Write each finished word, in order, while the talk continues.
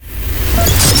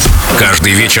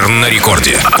Каждый вечер на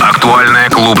рекорде. Актуальная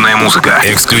клубная музыка,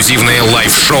 эксклюзивные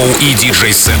лайв-шоу и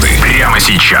диджей-сеты. Прямо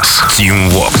сейчас. Team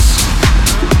Vox.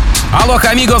 Алло,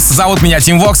 амигос, зовут меня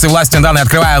Team Vox, и властью данной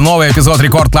открываю новый эпизод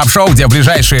Рекорд Клаб Шоу, где в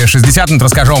ближайшие 60 минут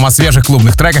расскажу вам о свежих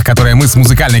клубных треках, которые мы с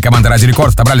музыкальной командой Ради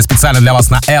Рекорд отобрали специально для вас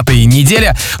на этой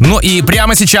неделе. Ну и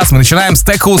прямо сейчас мы начинаем с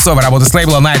Calussa, работы с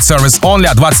лейбла Night Service Only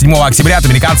от 27 октября от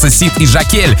американца Seth и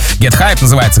Jaquell. Get Hype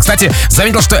называется. Кстати,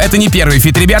 заметил, что это не первый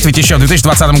фит ребят, ведь еще в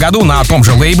 2020 году на том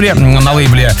же лейбле, на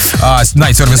лейбле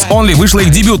Night Service Only вышла их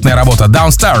дебютная работа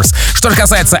Downstairs. Что же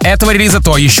касается этого релиза,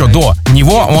 то еще до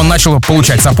него он начал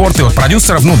получать саппорт от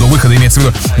продюсеров, до выхода имеется в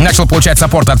виду, начал получать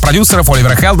саппорт от продюсеров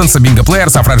Оливера Хелденса, Бинго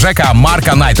Плеерса, Фреджека,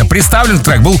 Марка Найта. Представлен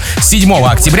трек был 7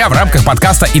 октября в рамках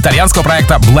подкаста итальянского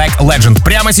проекта Black Legend.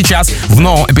 Прямо сейчас в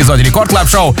новом эпизоде Рекорд Клаб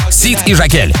Шоу Seth и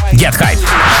Jaquell. Get Hype.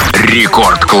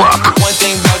 Рекорд Клаб. One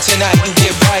thing about tonight, you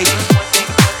get right.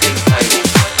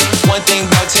 One thing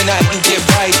about tonight, you get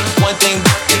right. One thing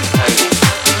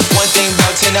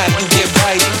about tonight, you get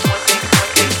right.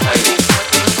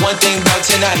 One thing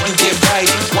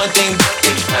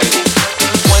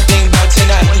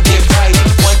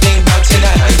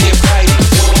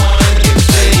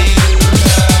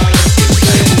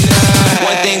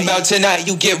about tonight,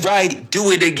 you get right. Do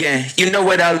it again. You know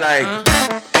what I like.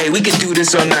 Hey, we can do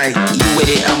this all night. You with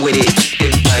it, I'm with it.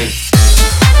 Get right.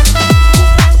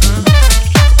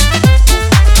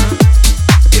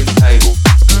 Get right.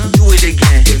 Do it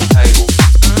again. Get right.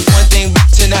 One thing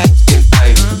about tonight. Get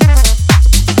right.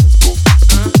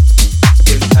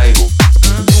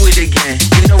 Do it again,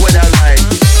 you know what I like.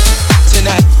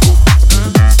 Tonight,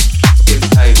 get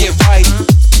right. Get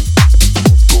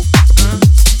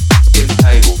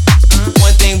right.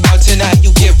 One thing about tonight,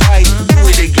 you get right. Do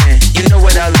it again, you know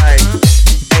what I like.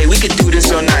 Hey, we could do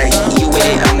this all night. You with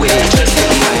it, I'm with it.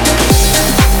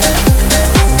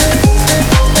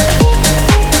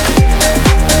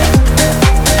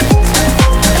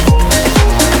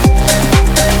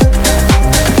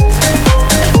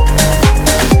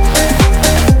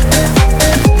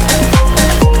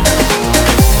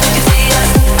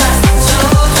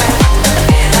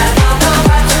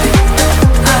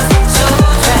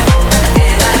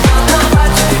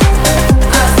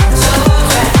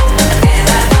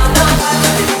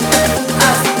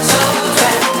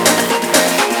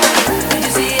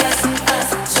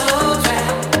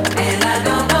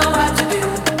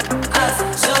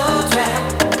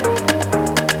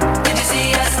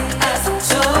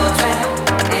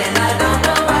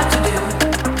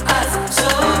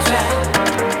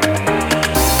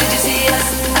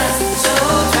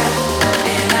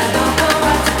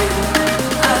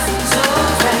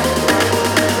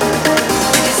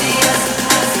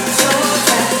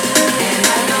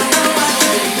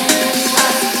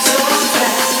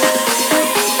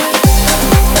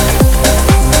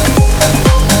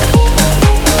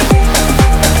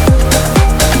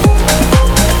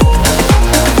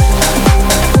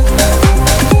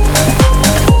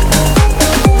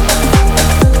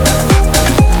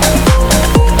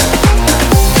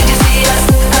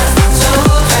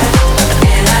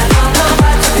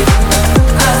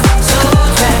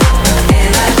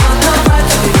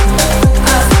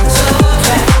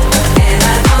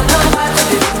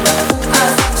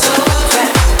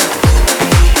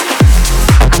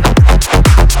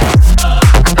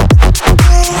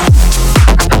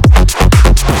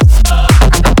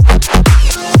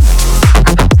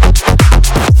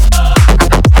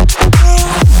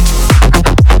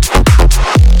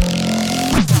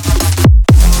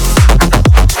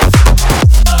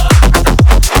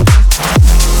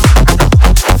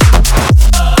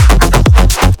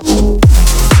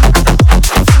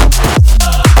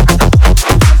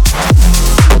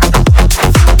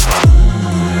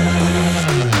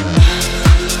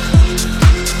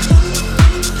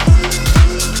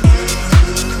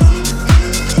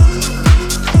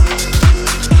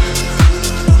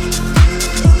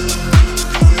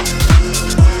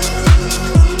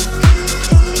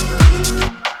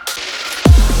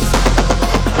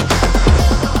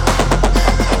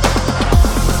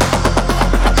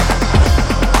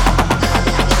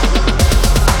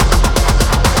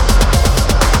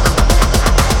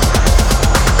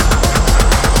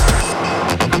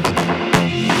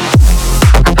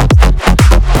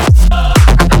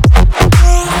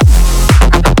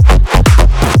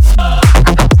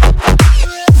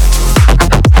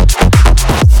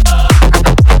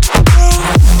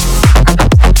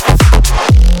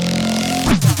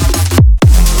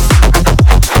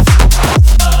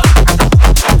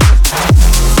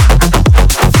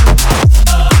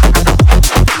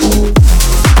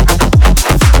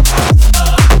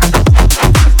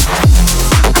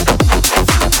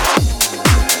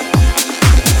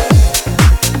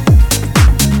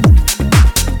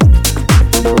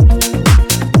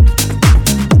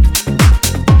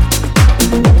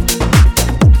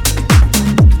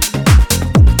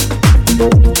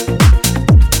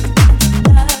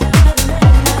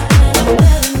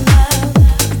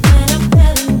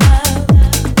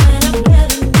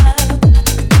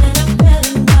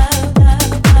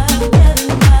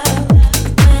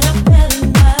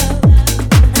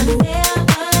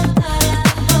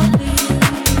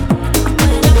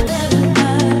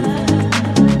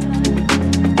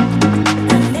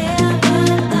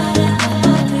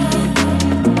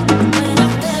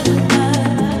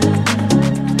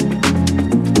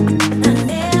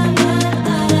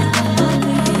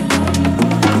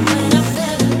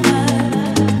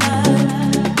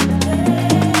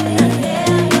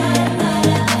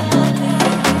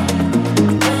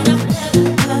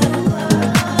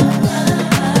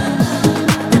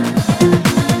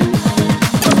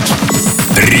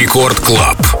 Рекорд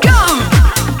Клаб.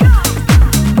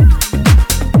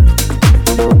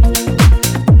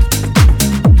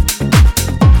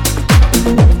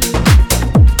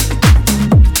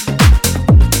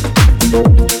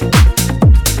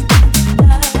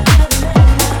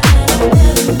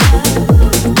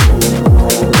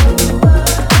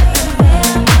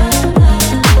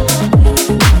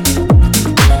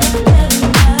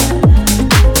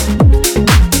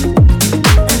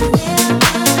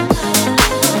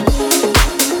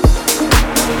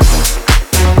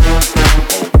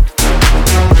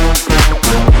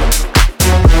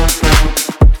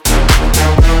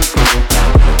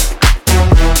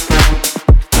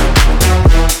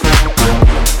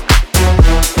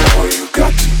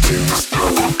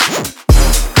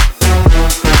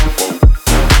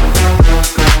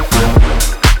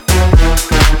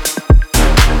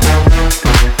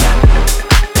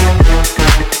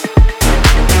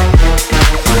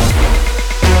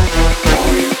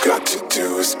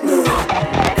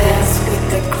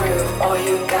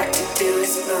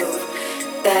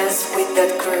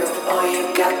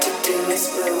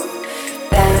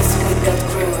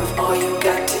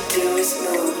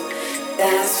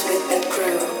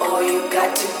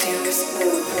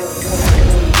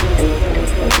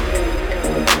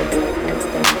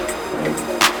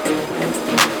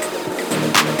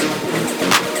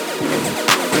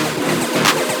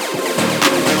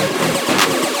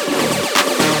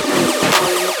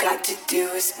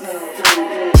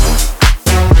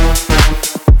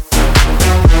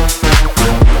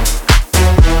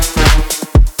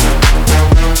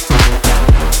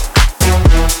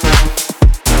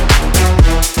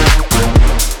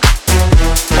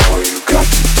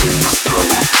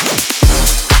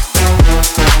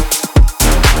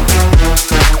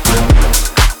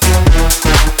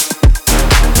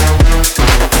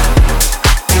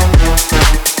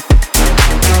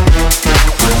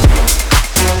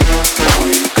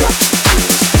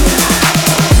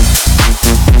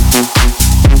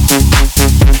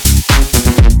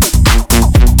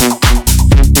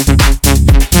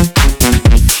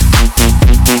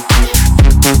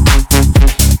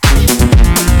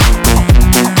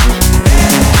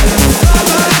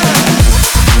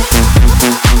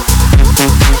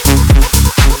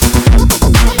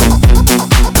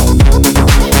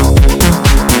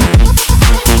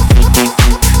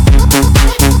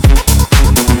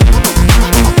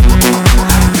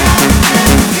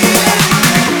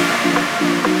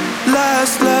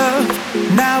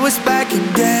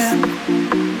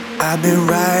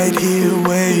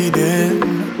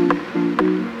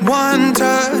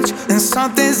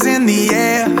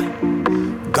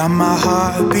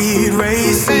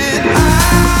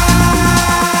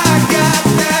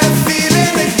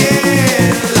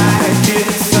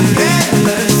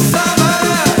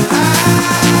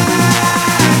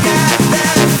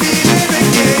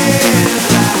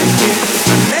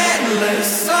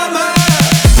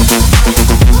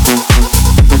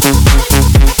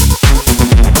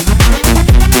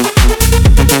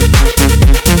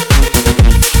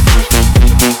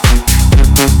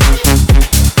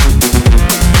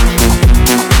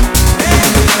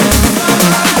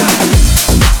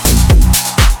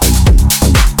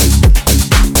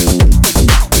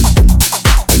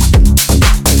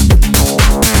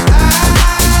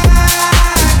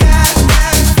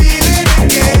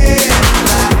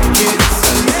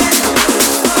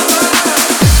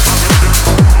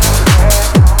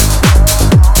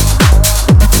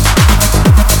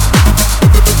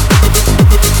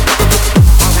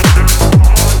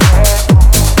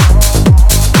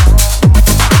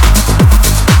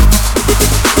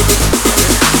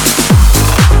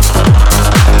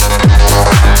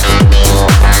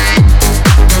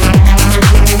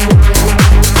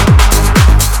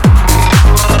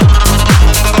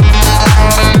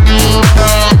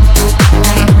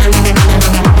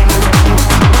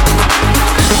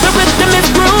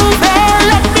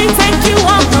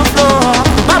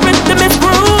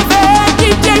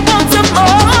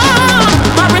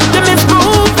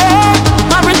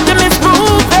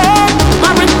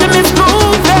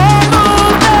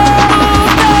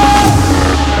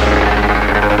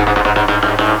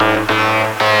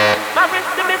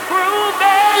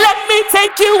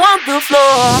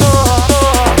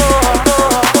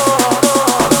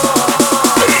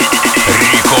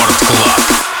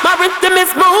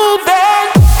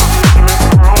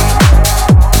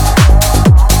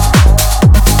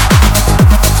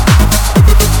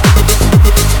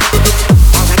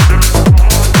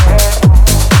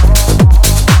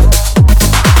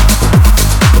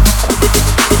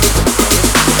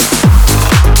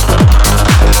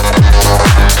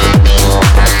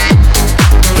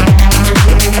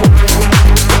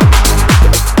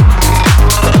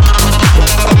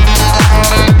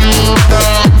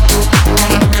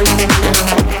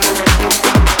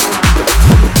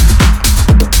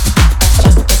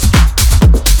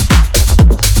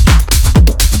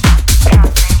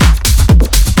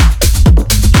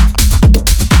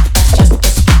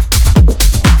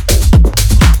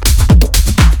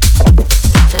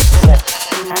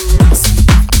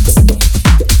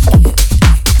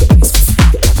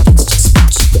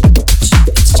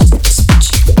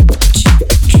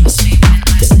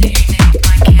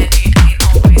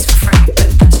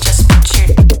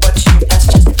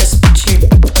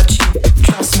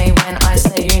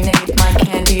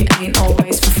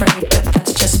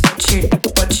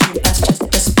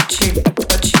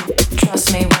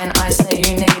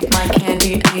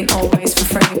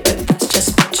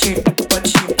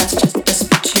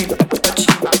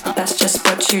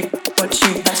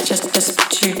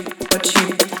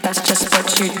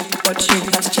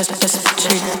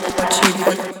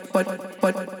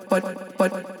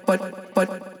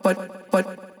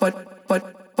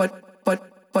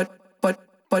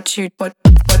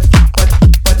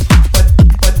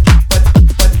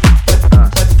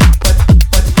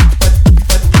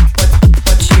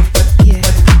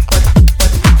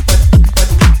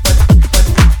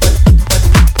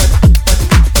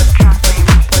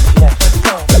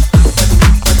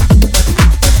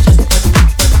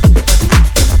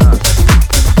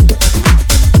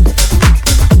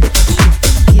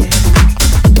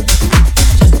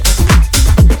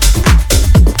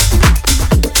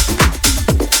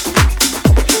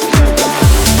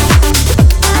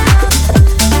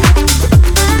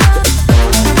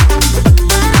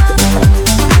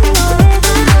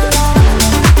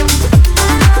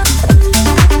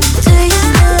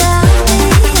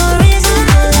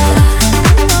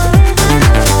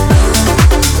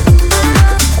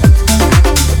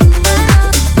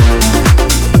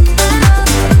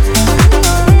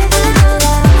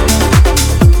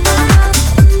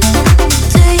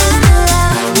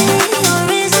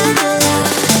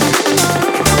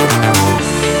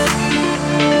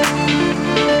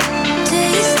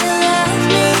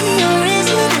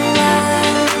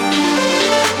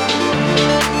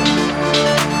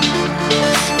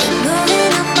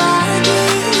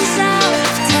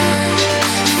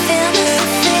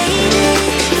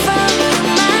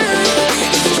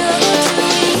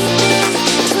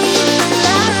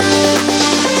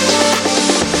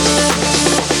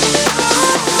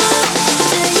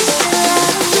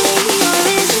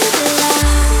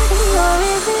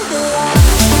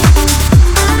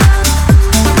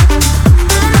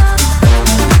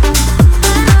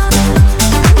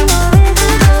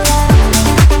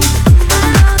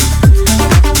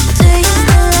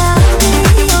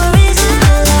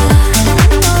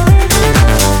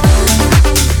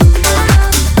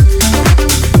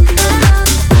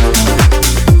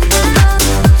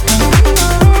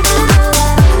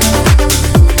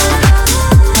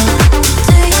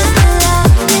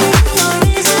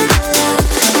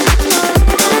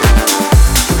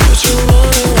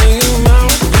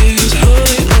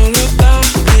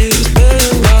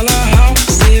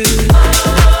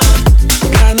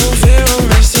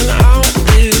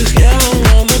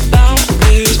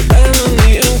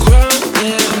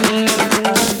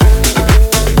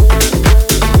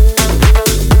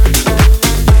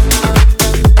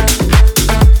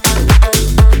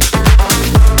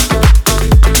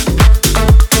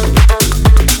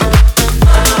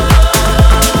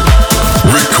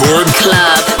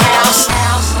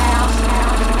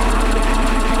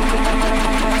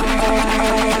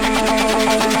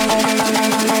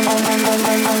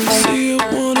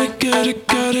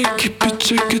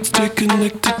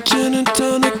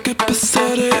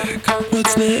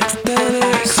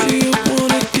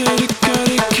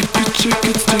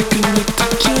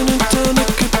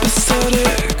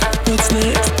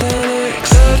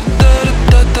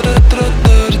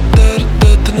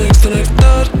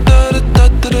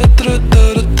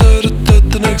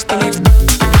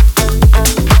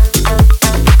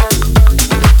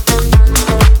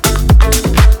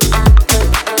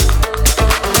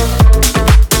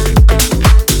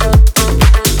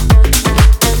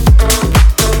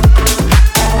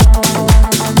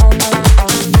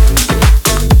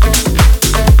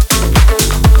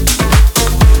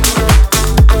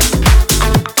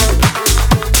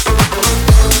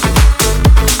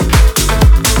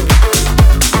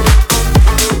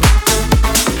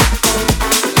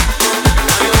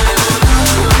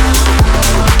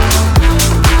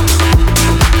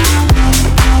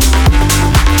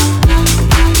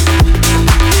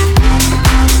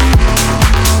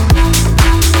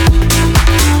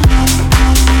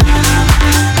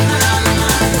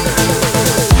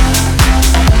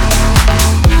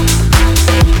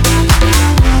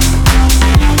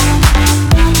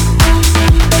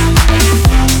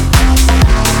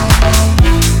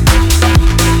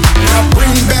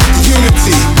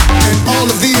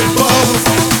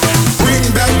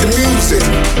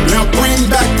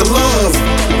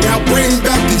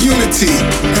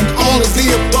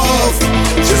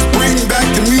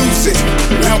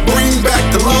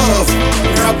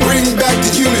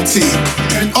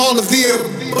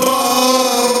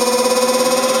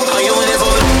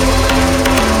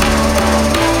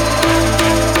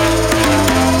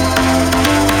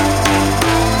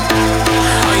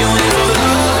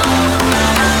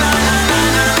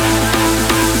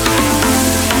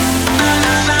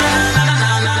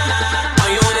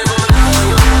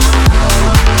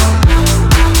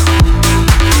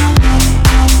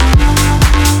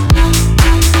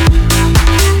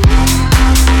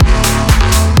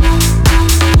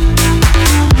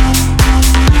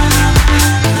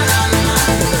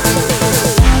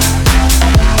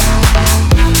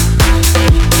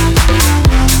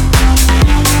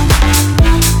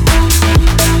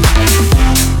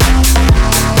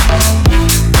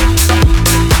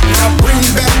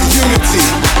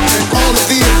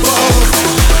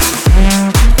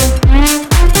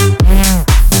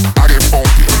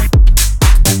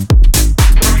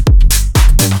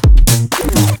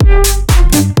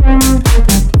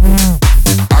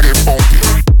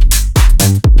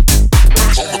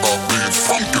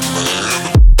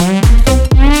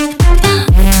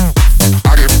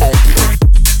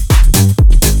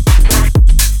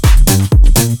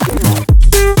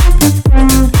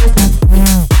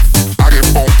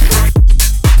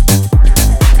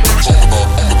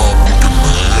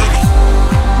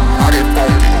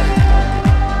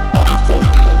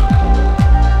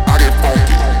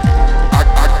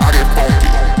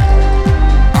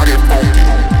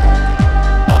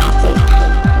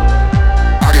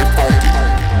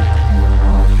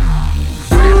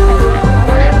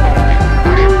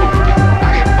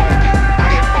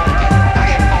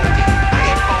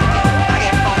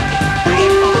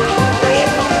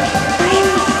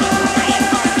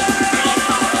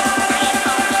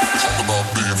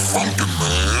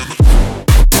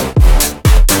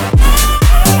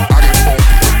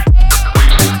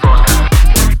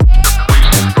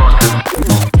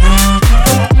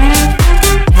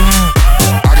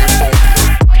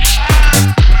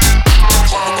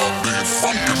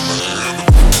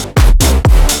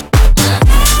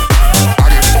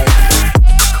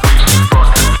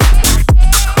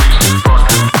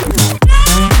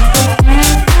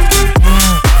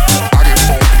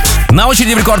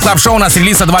 Впереди в Рекорд Клаб Шоу у нас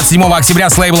релиз 27 октября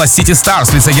с лейбла City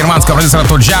Stars в лице германского продюсера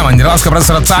Tujamo, нидерландского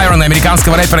продюсера Tyrone и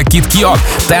американского рэпера Kyote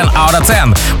 10 out of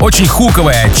 10. Очень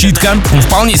хуковая читка,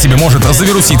 вполне себе может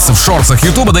завируситься в шорцах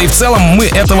Ютуба, да и в целом мы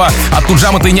этого от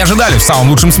Tujamo-то и не ожидали в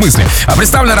самом лучшем смысле.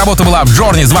 Представленная работа была в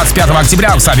Journey с 25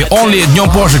 октября в Сабе Only. Днем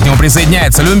позже к нему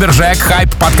присоединяется Lumberjack,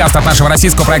 Hype, подкаст от нашего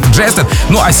российского проекта Jested.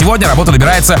 Ну а сегодня работа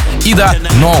добирается и до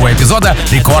нового эпизода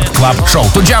Рекорд Клаб Шоу.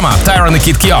 Tujamo, Tyrone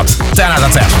и Kyote 10 out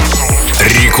of 10.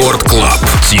 Рекорд Клаб,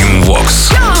 Team Vox.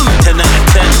 10 out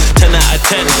of 10, 10 out of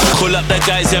 10. Call up the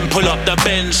guys and pull up the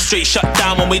bench. Street shut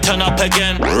down when we turn up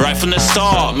again. Right from the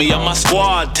start, me and my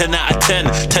squad. 10 out of 10,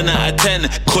 10 out of 10.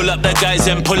 Call up the guys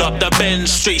and pull up the bench.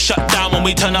 Street shut down when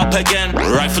we turn up again.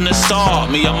 Right from the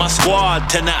start, me and my squad.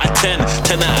 10 out of 10,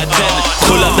 10 out of 10.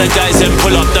 Call up the guys and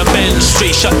pull up the bench.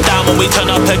 Street shut down when we turn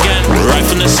up again. Right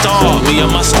from the start, me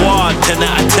and my squad. 10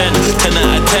 out of 10, 10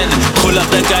 out of 10. Call up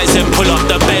the guys and pull up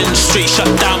the bench. Street shut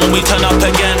down when we turn up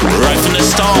again. Right from the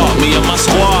start, me and my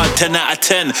squad. 10 out of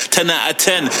 10, 10 out of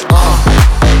 10.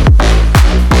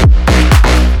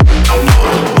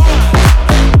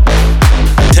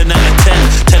 10 out of 10,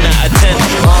 10 out of 10.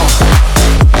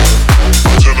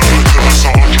 10 out of 10, that's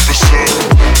 100%.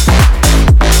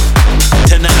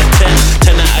 10 out of 10,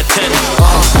 10 out of 10.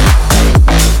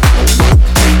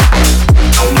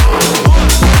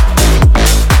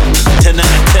 10 out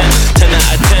of 10, 10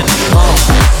 out of 10.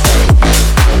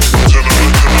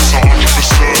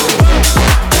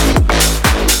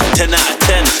 10 out of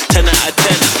 10, 10 out of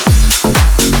 10.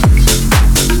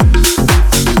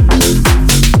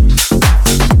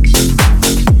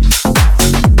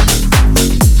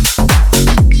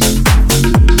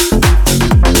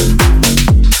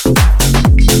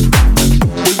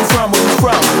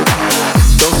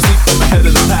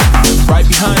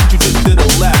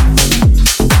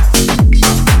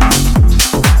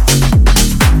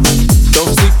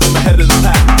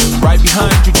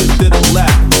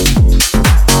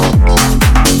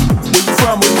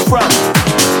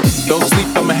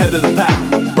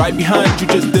 You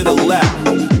just did a lap.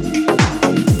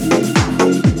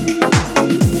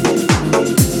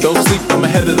 Don't sleep, I'm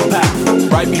ahead of the pack.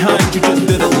 Right behind you, just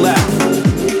did a lap.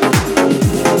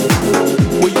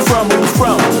 Where you from? Where you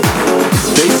from?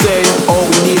 They say all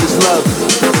we need is love.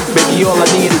 Baby, all I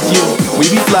need is you. We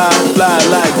be fly, fly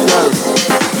like doves.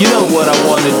 You know what I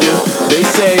wanna do. They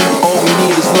say all we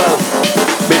need is love.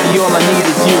 Baby, all I need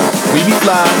is you. We be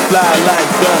fly, fly like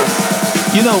doves.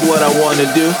 You know what I wanna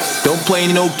do. Don't play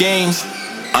no games.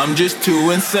 I'm just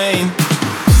too insane.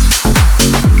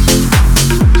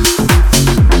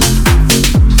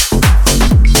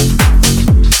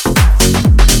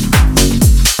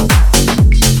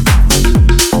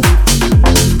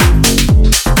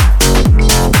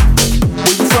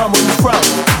 Where you from? Where you from?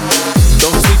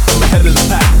 Don't sleep, I'm ahead of the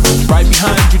pack. Right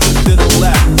behind you, just did a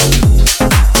lap.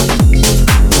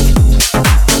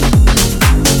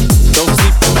 Don't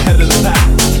sleep, I'm ahead of the pack.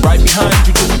 Right behind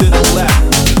you, just did a lap.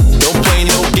 Don't play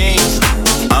no games.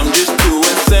 I'm just too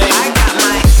insane. I got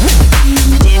my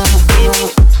Timmy, Timmy,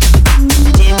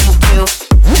 Timmy Choo,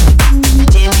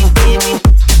 Timmy, Timmy,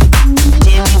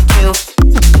 Timmy Choo,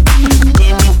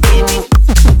 Timmy, Timmy,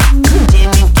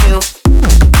 Timmy Choo,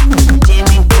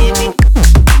 Timmy, Timmy.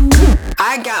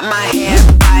 I got my hair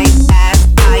right, ass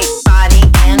tight, body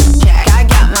in check. I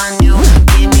got my new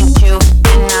Timmy Choo,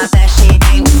 and now that shit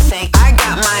ain't fake. I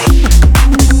got my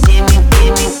Timmy,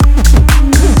 Timmy,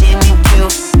 Timmy Choo,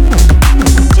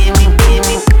 Timmy,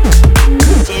 Timmy,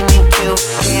 Timmy Choo.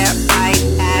 Hair right,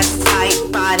 ass tight,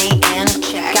 body in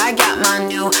check. I got my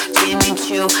new Timmy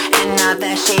Choo, and now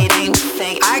that shit ain't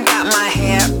fake. I got my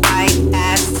hair right,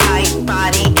 ass tight,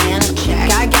 body in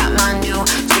check. I got my new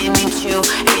Timmy Choo,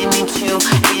 Timmy Choo,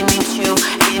 Timmy Choo,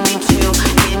 Timmy Choo,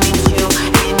 Timmy Choo,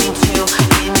 Timmy Choo, Timmy Choo,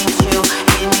 Timmy Choo,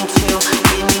 Timmy Choo,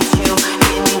 Timmy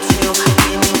Choo,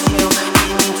 Timmy Choo, Timmy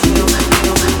Choo.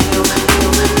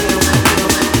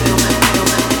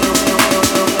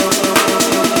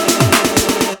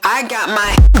 I got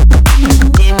my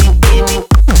Timmy, Timmy,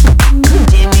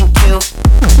 Timmy Choo,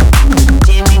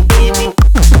 Timmy, Timmy,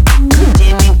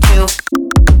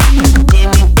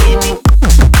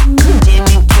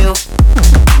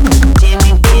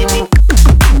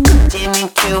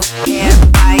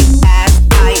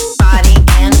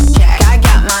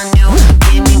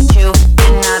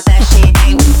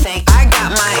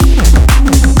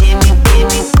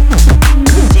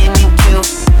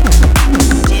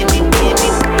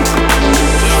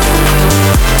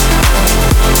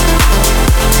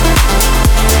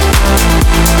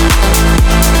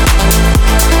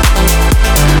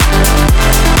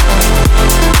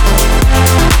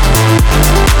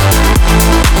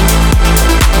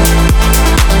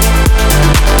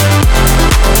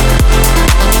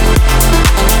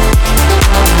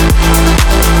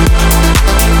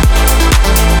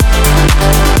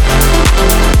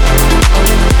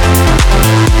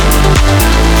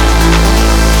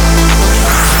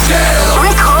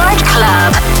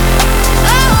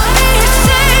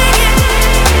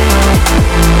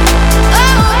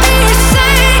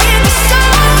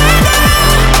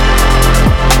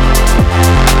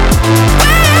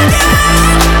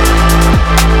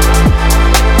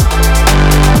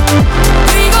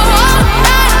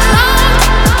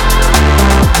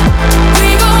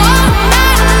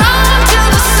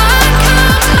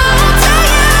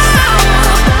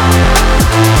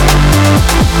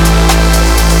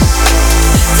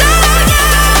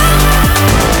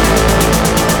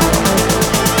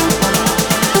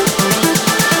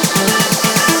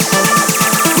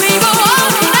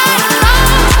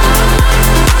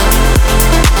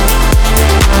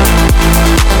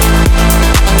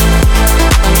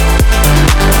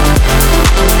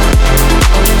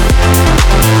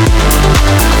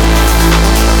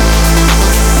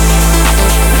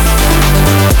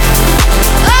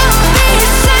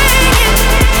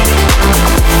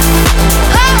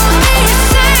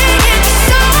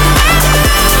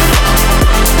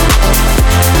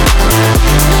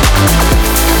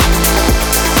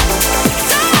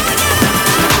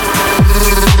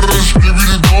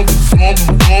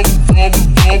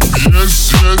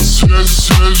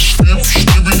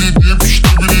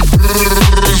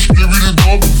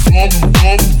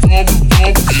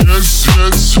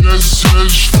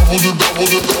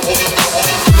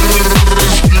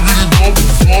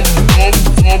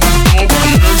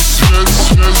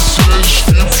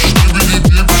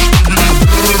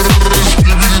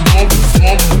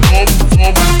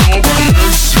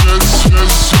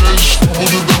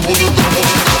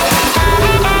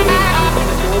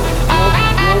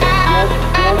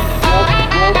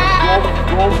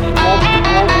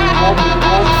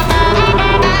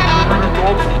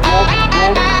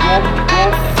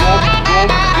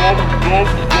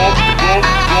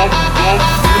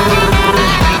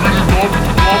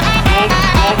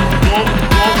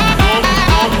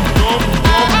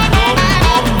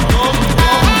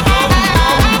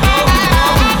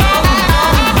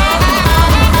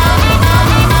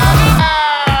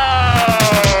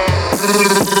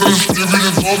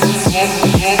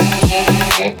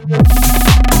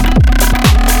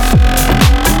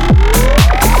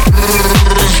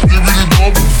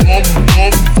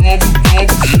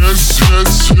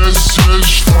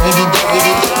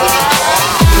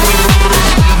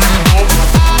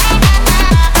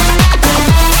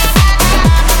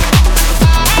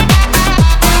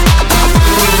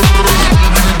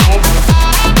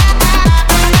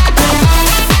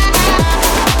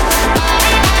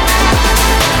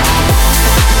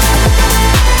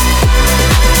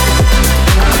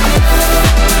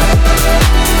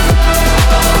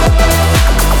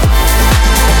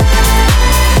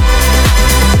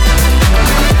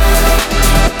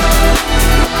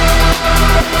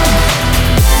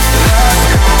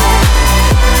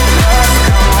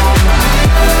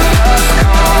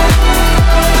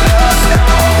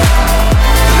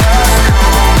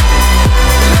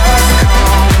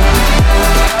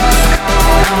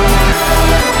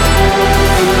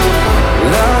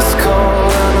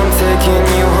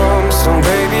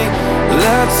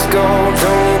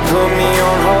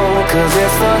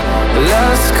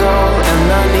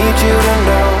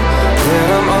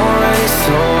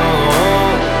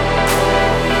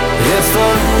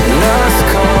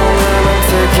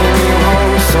 taking you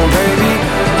home. So baby,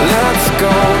 let's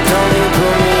go. Don't you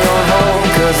put me on hold,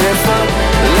 'cause if I'm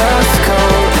last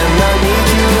call and I need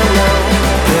you to know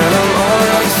that I'm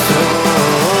alright, so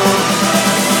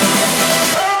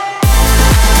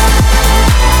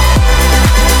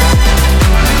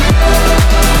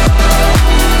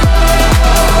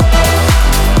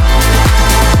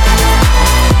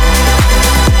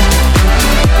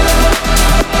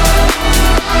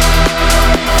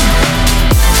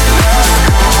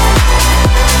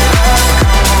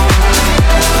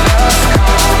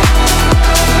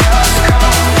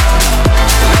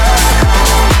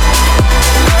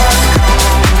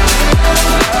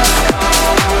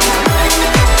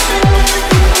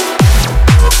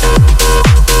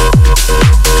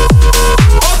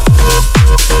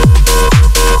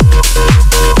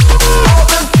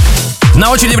На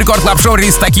очереди в Рекорд Клаб Шоу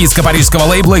релиз токийского парижского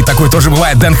лейбла, и такой тоже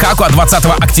бывает Денхаку от 20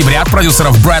 октября от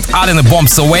продюсеров Брэд Аллен и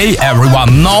Bombs Away, Everyone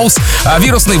Knows.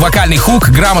 Вирусный вокальный хук,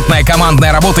 грамотная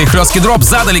командная работа и хлесткий дроп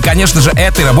задали, конечно же,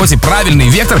 этой работе правильный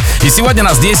вектор. И сегодня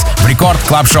нас здесь в Рекорд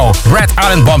Клаб Шоу. Брэд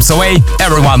Аллен, Bombs Away,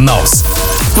 Everyone Knows.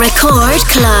 Record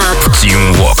Club.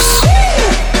 Team Vox.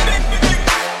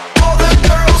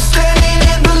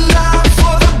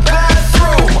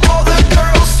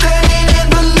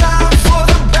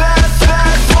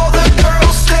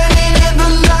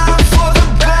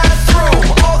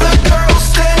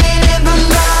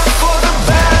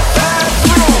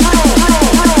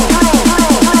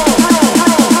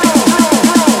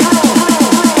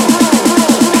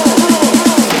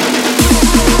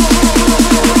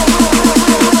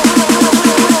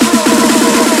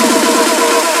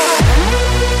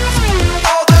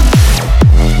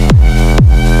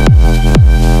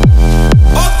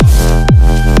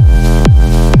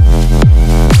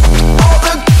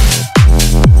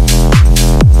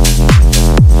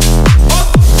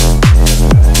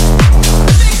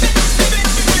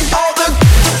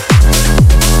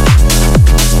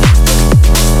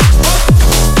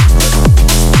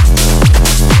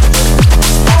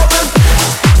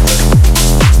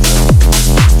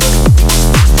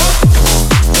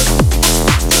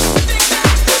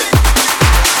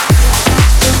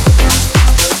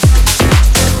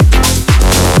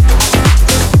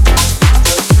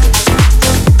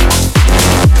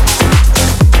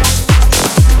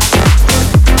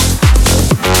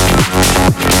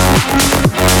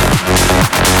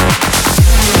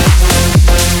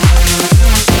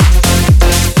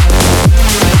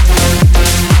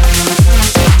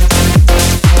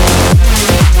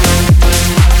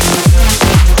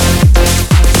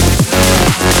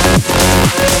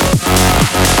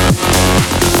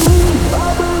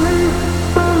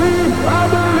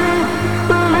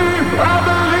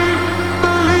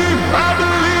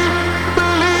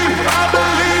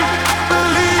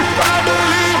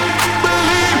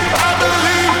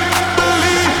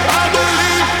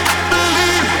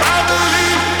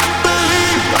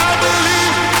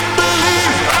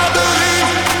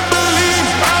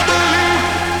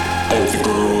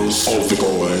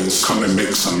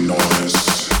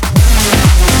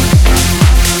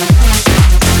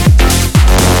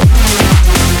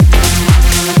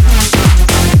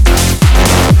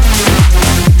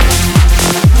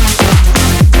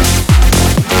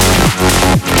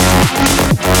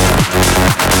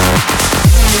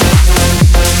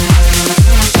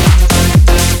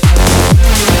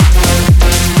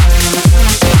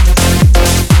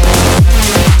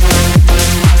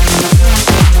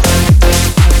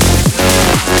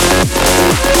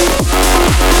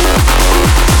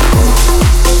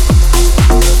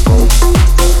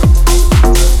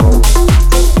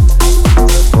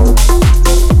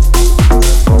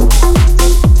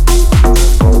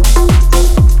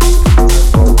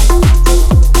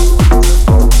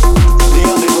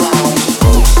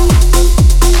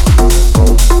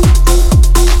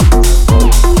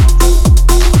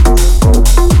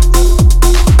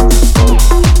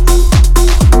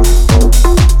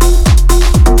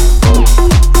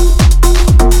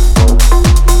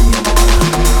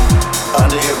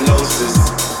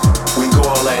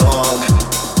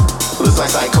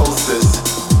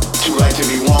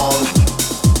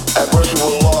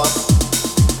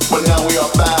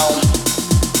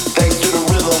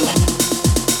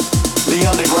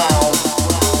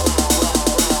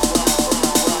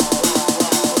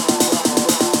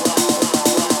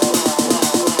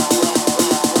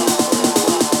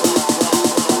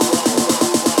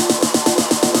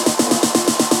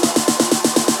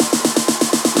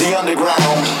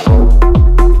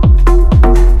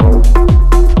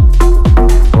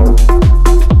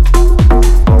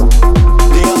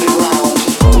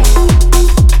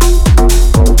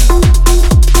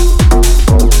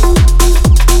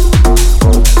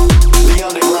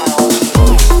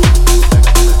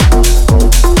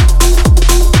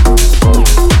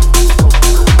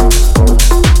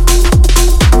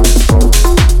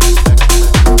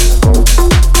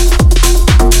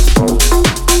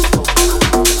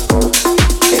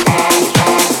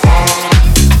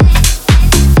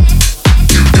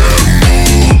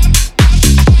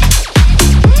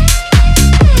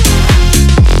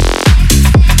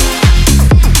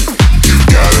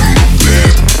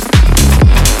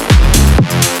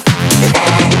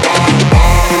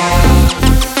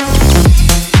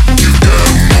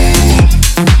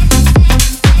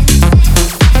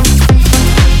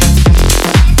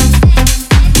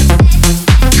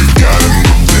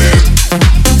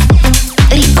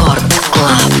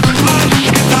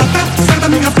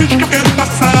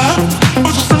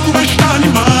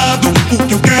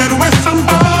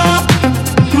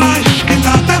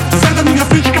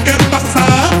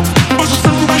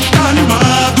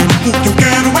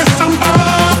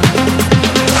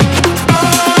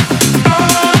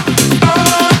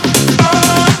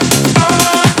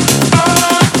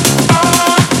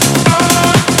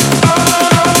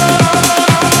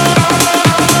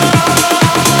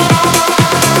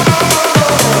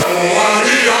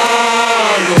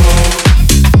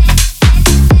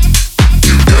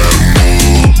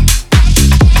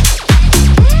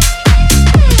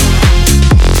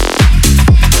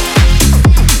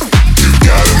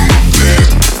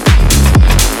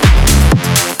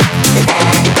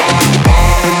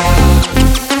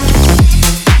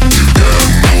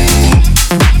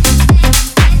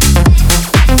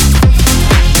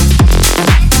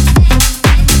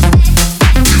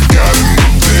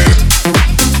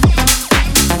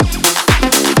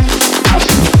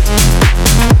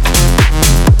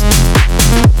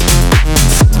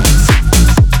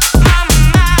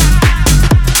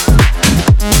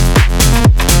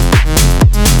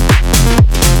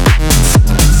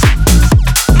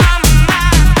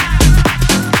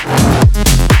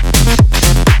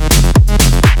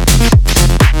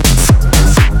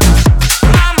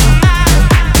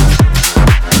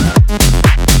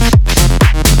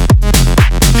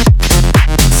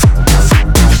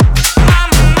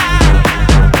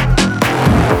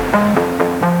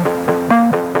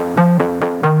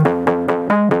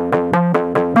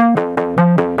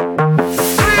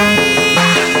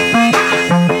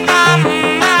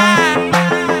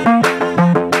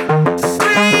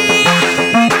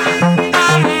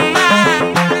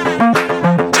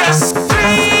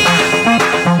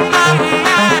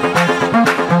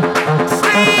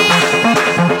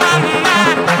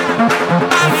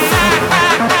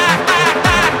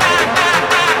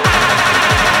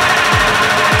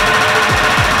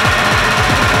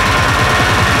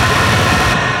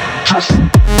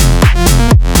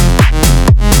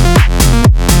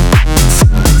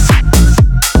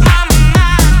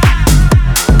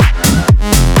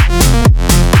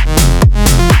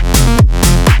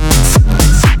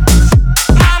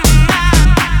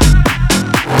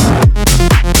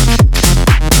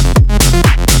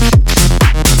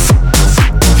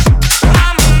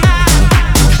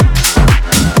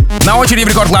 очереди в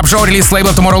Рекорд Клаб Шоу релиз лейбла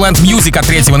Tomorrowland Music от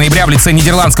 3 ноября в лице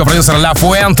нидерландского продюсера La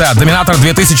Fuente, Доминатор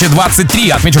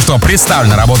 2023. Отмечу, что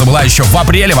представлена работа была еще в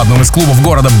апреле в одном из клубов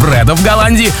города Бреда в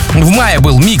Голландии. В мае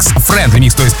был микс, friendly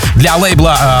микс, то есть для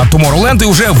лейбла Tomorrowland. И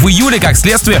уже в июле, как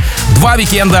следствие, 2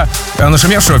 викенда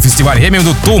нашумевшего фестиваля. Я имею в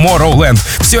виду Tomorrowland.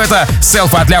 Все это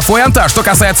селфи от La Fuente. А что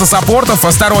касается саппортов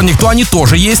сторонних, то они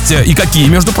тоже есть. И какие,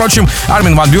 между прочим,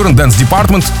 Армин Ван Бюрен, Dance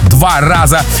Department 2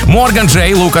 раза, Морган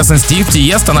Джей, Лукас и Стив,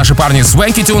 Tcts, наши парни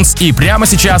Swanky Tunes. И прямо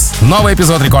сейчас новый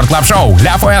эпизод Рекорд Клаб Шоу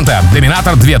La Fuente,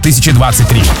 Доминатор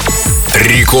 2023.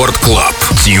 Рекорд Клаб,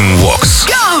 Team Vox.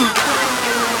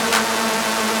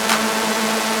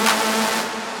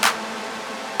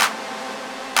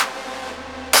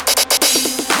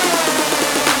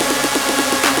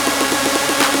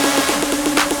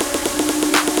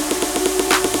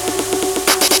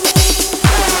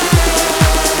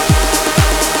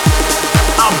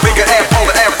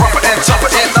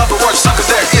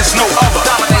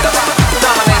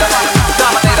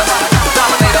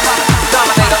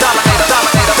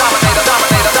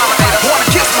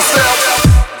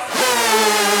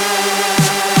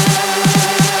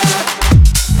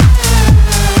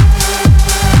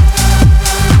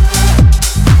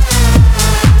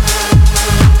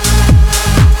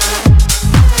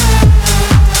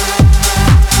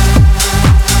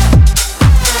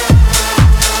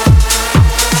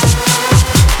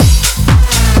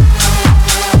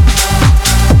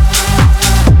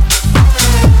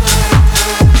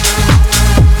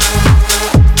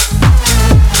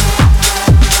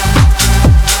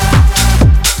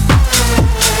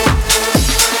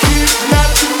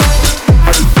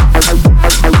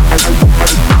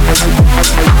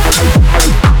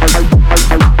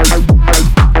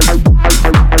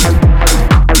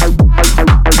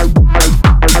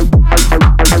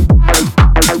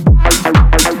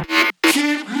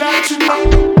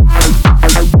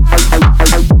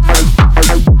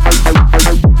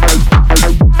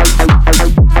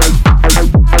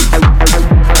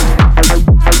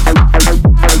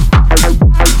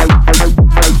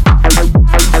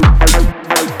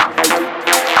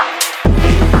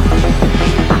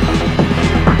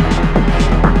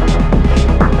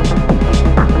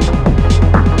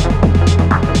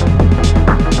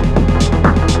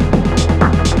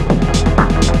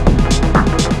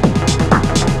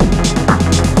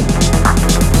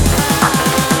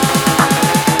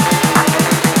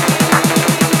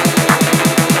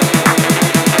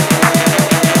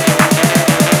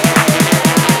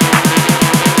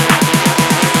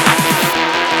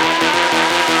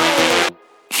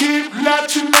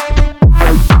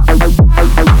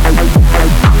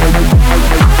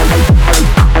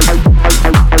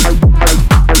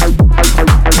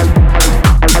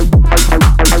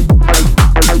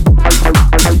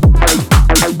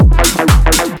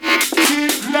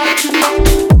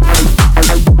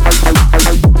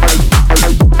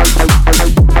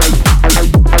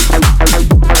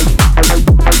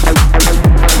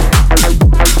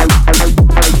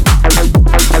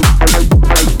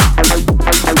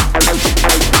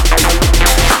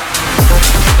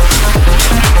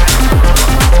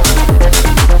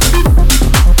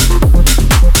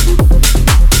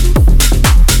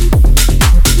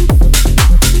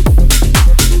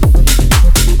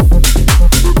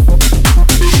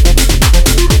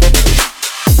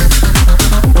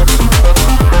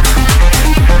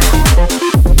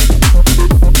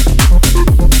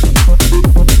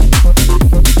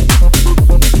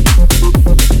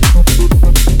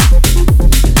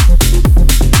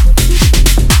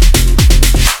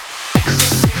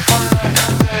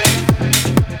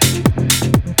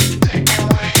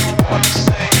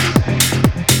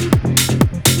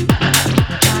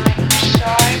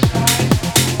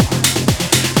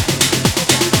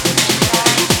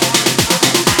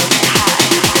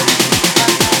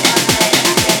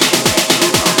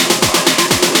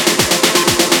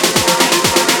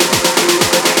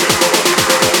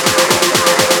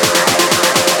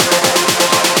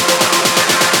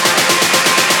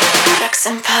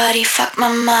 Fuck my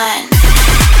mind.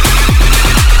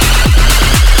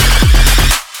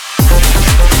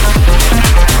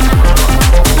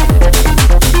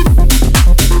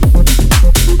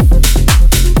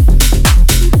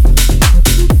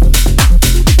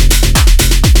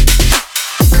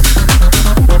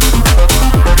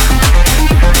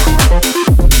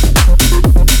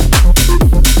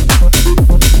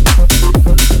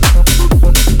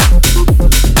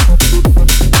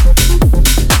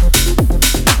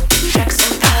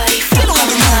 Party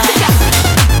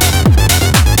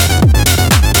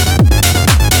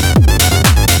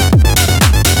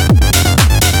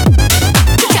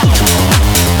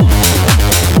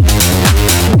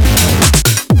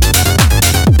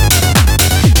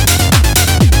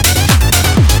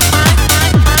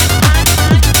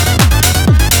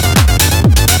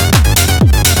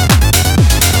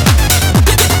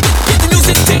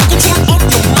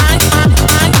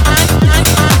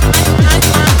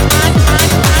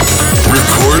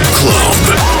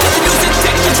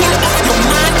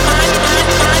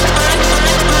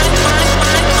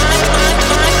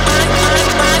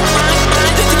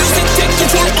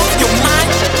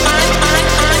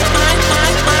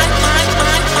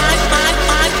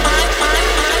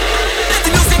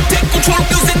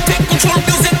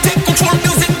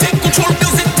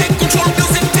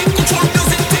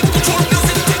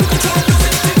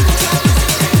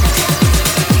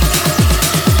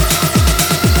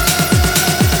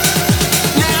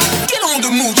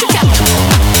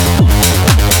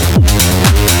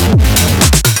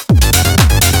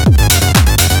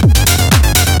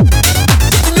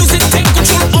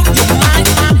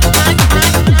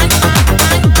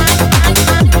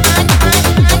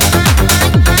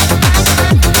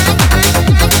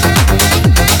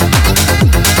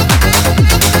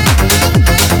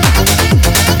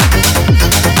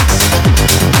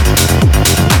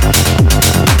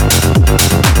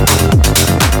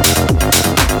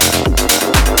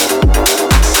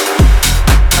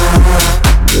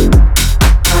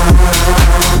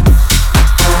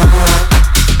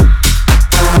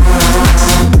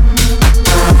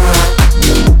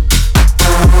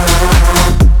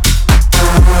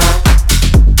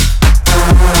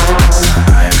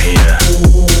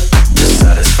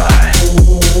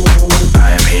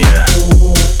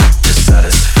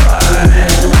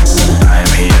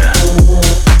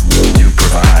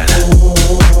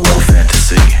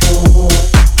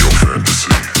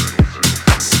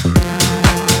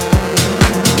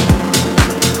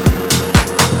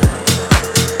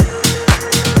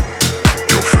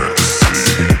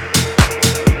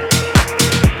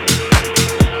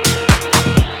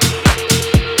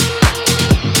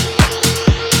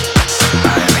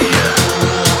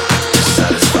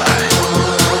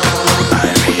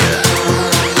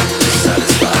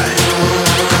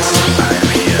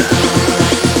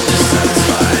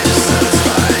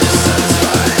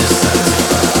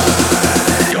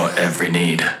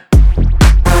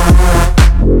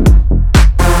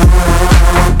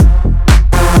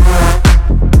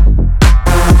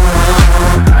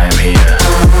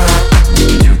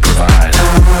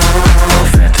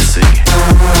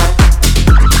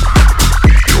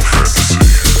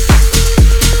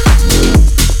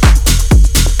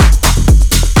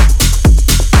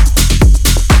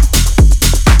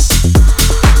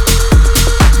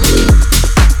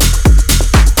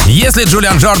Если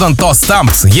Джулиан Джордан, то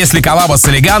Stamps. Если коллаба с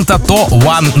Элеганта, то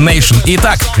One Nation.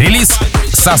 Итак, релиз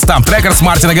со Stamp Records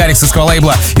Мартина Гарриксовского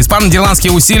лейбла,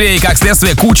 испано-нидерландские усилия и, как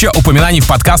следствие, куча упоминаний в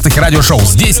подкастах и радиошоу.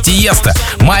 Здесь Тиеста,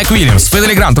 Майк Уильямс,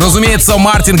 Федде Грант, разумеется,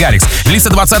 Мартин Гаррикс. Релиз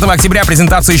 20 октября,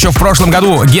 презентация еще в прошлом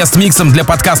году гест-миксом для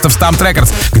подкастов Stamp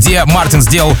Records, где Мартин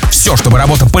сделал все, чтобы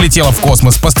работа полетела в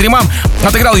космос по стримам.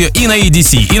 Отыграл ее и на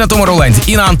EDC, и на Tomorrowland,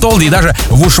 и на Untold, и даже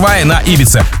в Ушвае на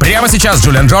Ибице. Прямо сейчас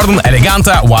Джулиан Джордан,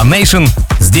 Элеганта, One Nation,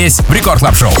 здесь в Рекорд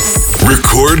Клаб Шоу.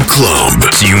 Record Club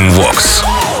Team Vox.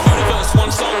 One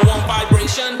song, one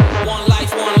vibration, one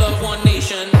life, one love, one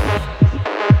nation.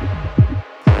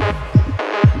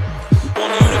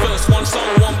 One universe, one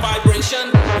song, one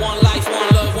vibration, one life, one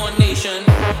love, one nation.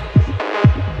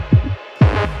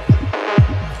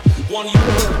 One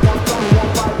universe, one song,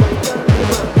 one vibration,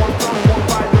 one song, one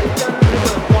vibration,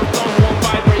 one song, one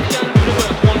vibration,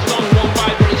 universe, one song, one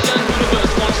vibration,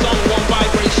 universe, one song, one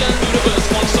vibration, universe,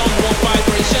 one song, one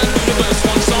vibration, universe,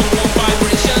 one song, one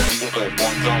vibration.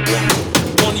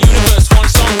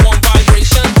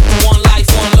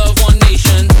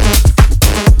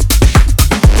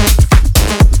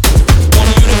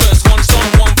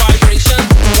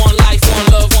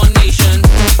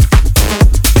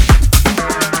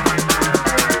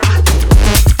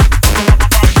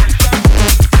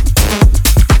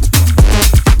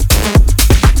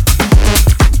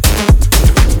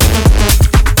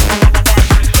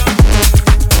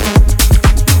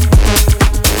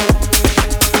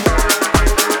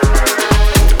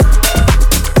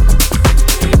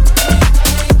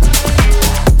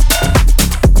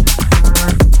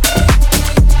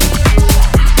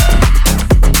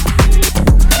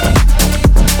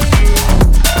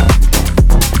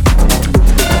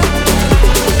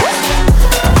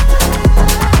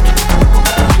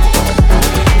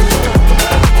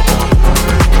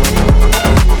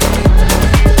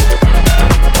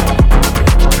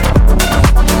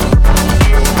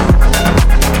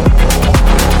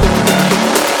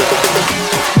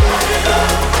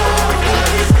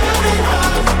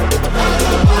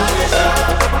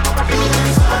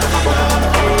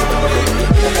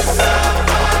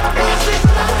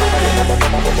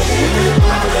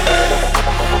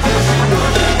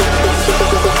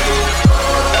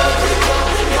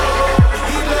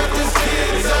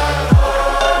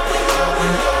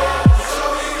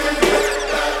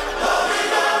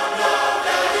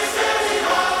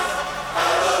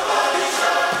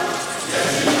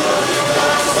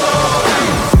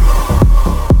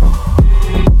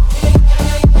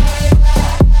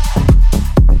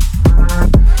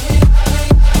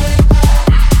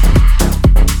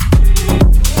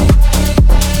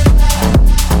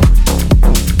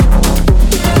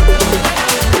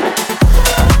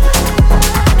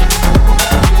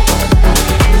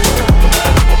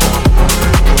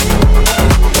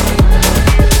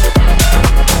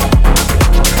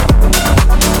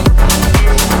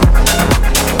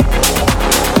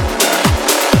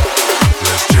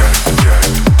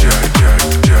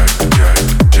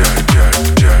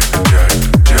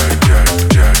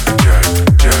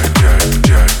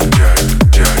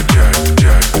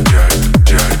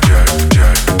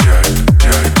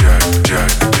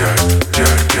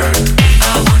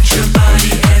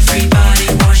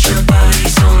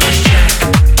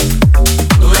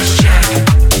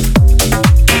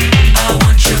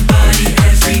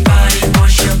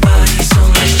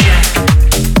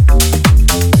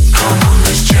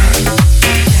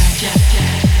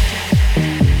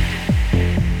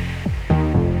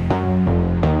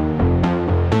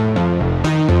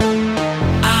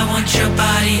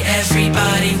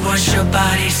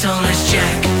 so let's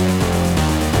check.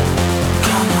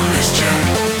 Come on, let's check.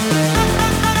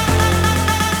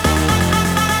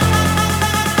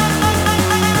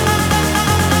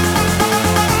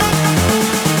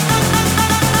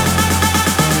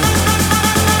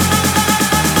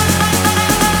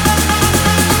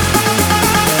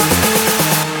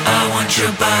 I want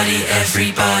your body,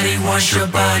 everybody wants your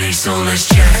body, so let's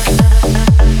check.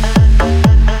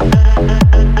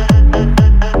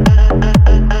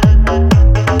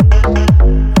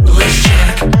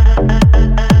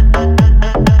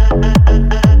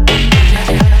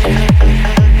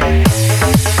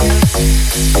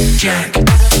 Jack.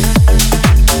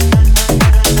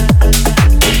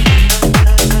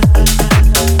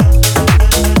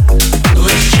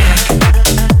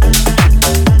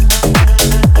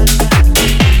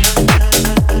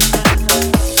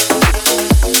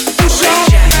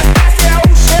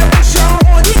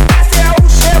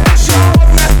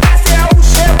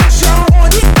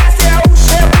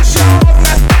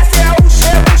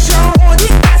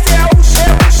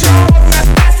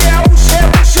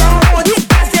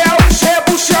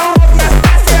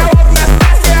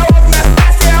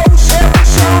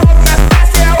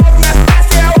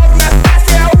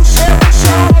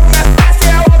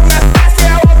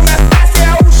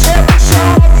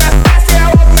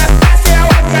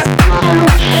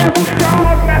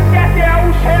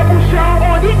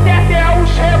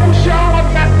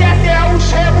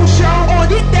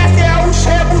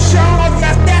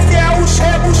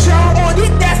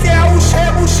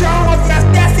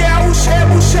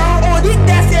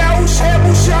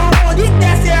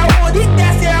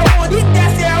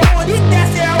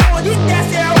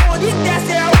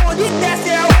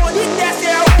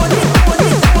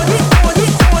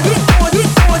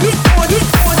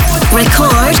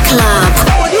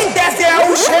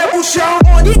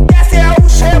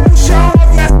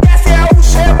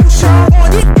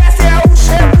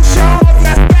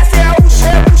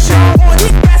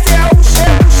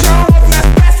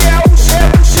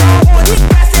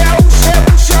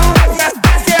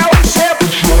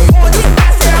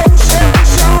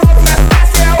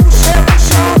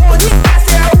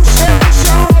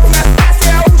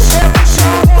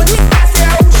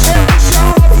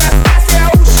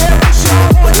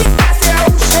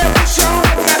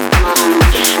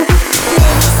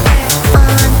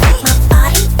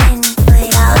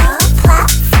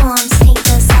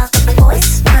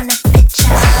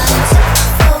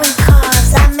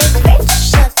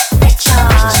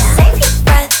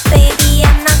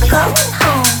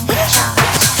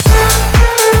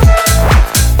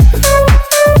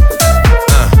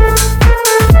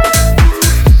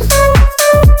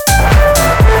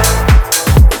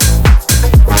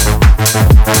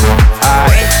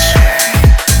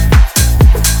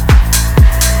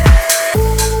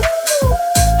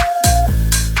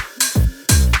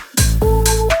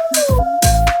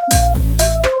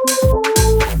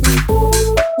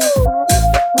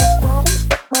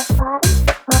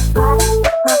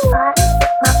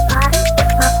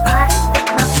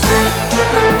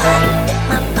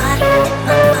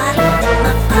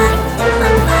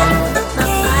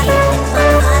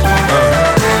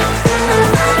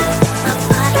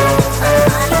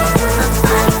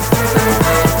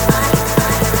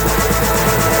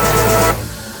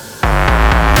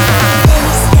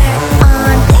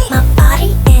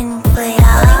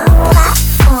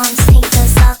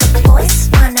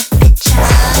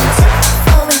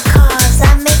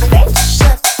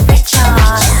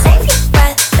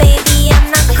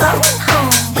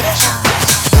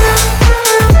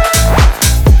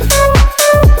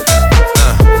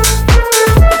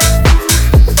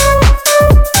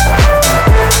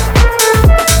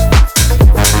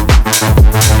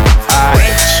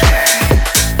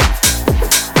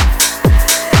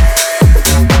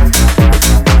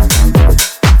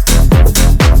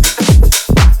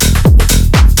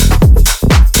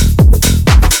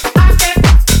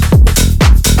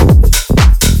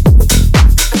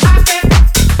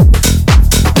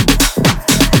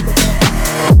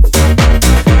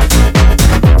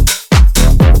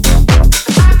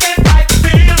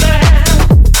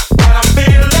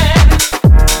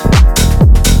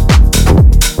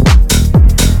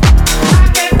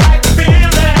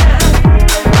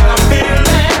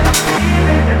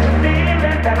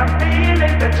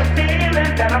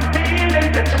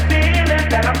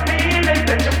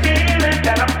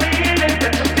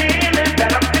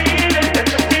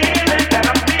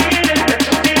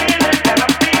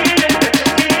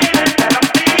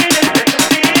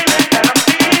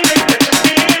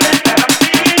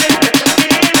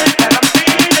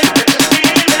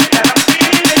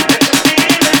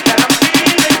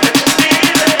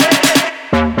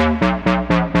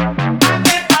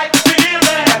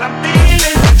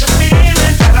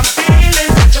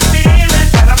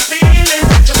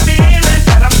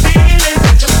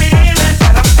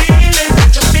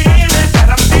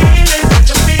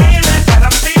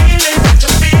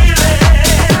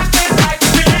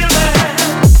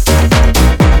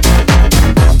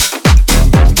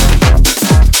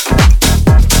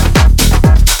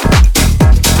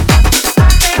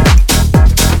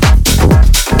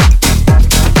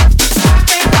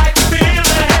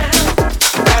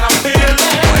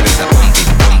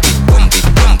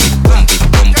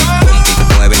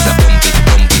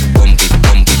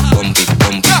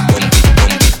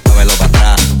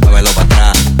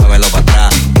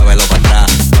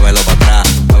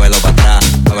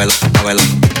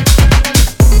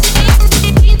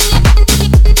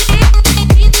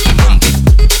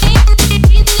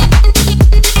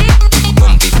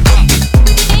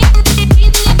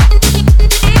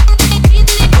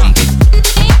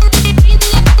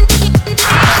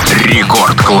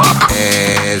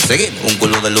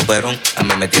 luperón, a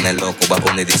mí me tiene loco. Va a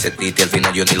poner dice Titi, al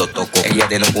final yo ni lo toco. Ella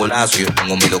tiene un culazo, yo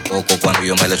tengo mi coco. Cuando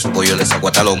yo me le subo, yo le saco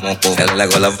hasta los mocos. Se le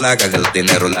hago a la flaca que lo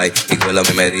tiene rolay. Y cuela a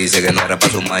mí me dice que no era pa'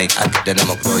 su maíz. Aquí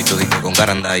tenemos croy, tú dices con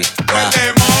caranday. Fue el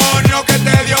demonio que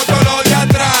te dio todo lo de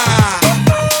atrás.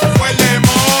 Fue el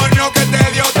demonio que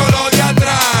te dio todo lo de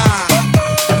atrás.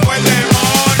 Fue el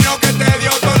demonio que te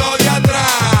dio todo lo de atrás.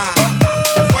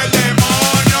 Fue el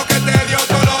demonio que te dio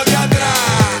todo lo de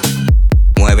atrás.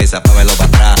 Mueve esa, muévelo para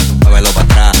atrás, muévelo para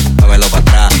atrás, muévelo para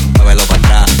atrás, muévelo para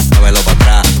atrás, muévelo para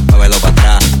atrás, muévelo para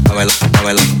atrás, muévelo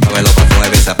para atrás,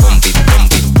 mueve esa pompi,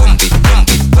 pompi, pompi,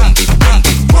 pompi, pompi,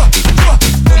 pompi, pompi, pompi,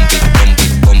 pompi,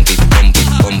 pompi, pompi,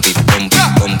 pompi, pompi,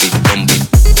 pompi, pompi.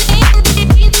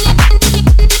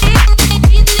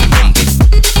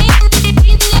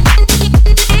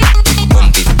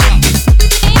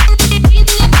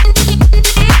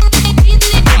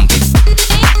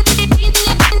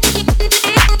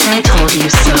 I told you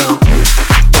so.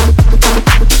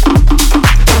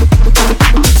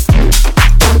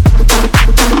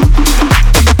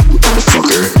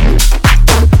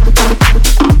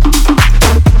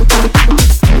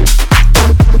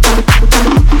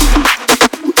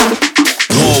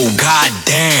 Whoa,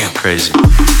 goddamn. Crazy.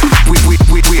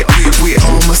 We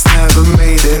almost never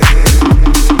made it.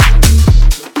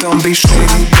 Don't be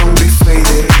shady, don't be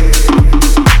faded.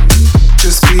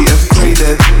 Just be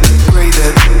upgraded,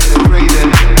 graded, graded,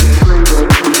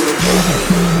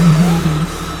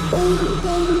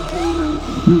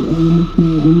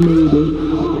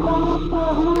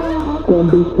 Don't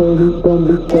be shady, don't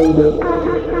be faded.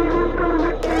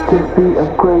 Just be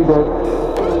upgraded.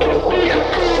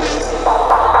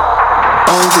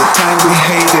 All the time we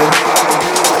hated.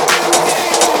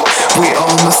 We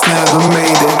almost never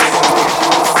made it.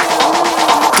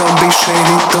 Don't be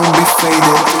shady, don't be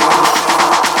faded.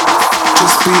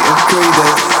 Just be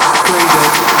upgraded, graded.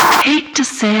 Hate to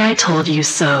say I told you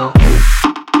so.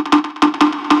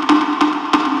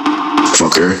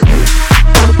 Fucker.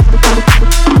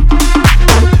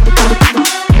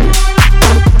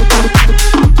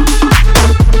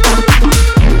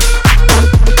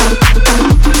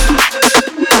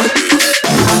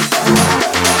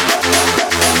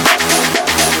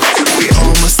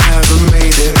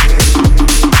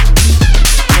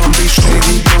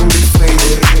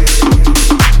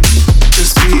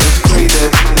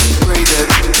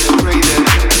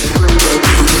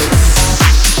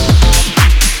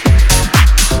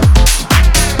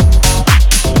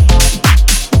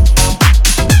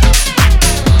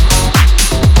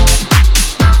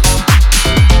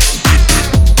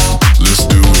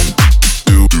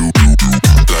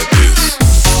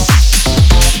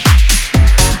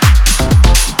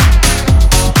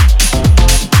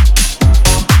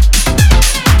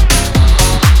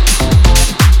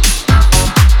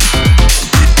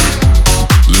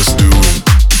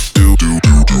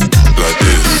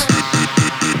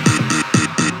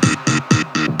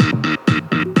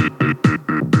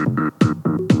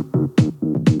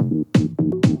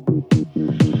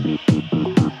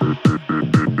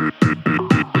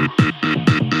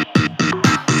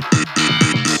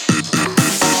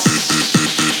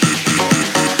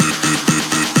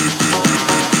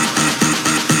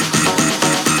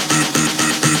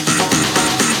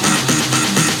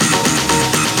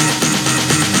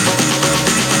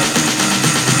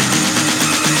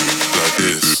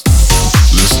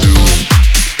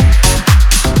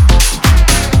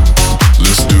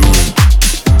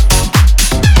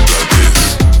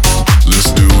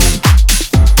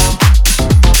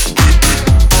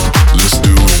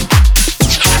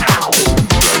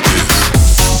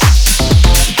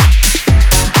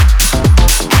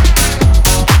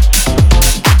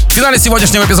 финале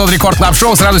сегодняшнего эпизода Рекорд Клаб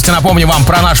Шоу с радостью напомню вам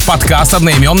про наш подкаст.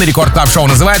 Одноименный Рекорд Клаб Шоу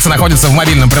называется. Находится в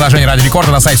мобильном приложении Радио Рекорд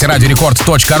на сайте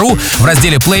radiorecord.ru в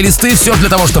разделе плейлисты. Все для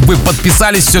того, чтобы вы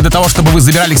подписались, все для того, чтобы вы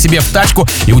забирали к себе в тачку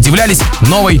и удивлялись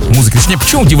новой музыке. Точнее,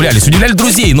 почему удивлялись? Удивляли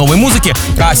друзей новой музыки,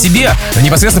 а себе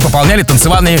непосредственно пополняли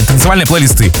танцевальные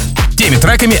плейлисты теми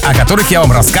треками, о которых я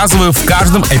вам рассказываю в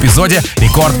каждом эпизоде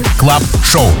Рекорд Клаб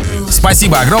Шоу.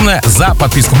 Спасибо огромное за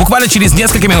подписку. Буквально через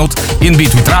несколько минут In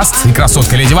Beat We Trust и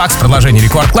красотка Леди Вакс в продолжении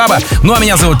Рекорд Клаба. Ну а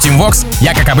меня зовут Тим Вокс.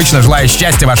 Я, как обычно, желаю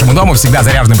счастья вашему дому, всегда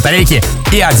заряженной батарейки.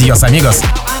 И адьос, амигос.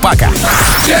 Пока.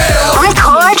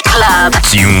 Record Club.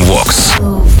 Тим Вокс.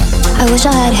 I wish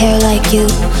I had hair like you,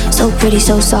 so pretty,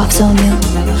 so soft, so new.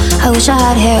 I wish I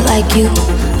had hair like you.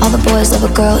 All the boys love a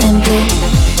girl in blue.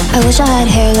 I wish I had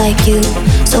hair like you,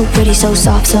 so pretty, so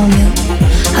soft, so new.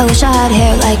 I wish I had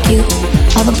hair like you.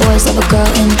 All the boys love a girl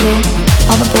in blue.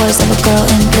 All the boys love a girl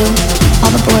in blue.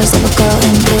 All the boys love a girl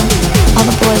in blue. All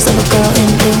the boys love a girl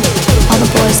in blue. All the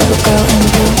boys love a girl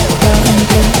in blue.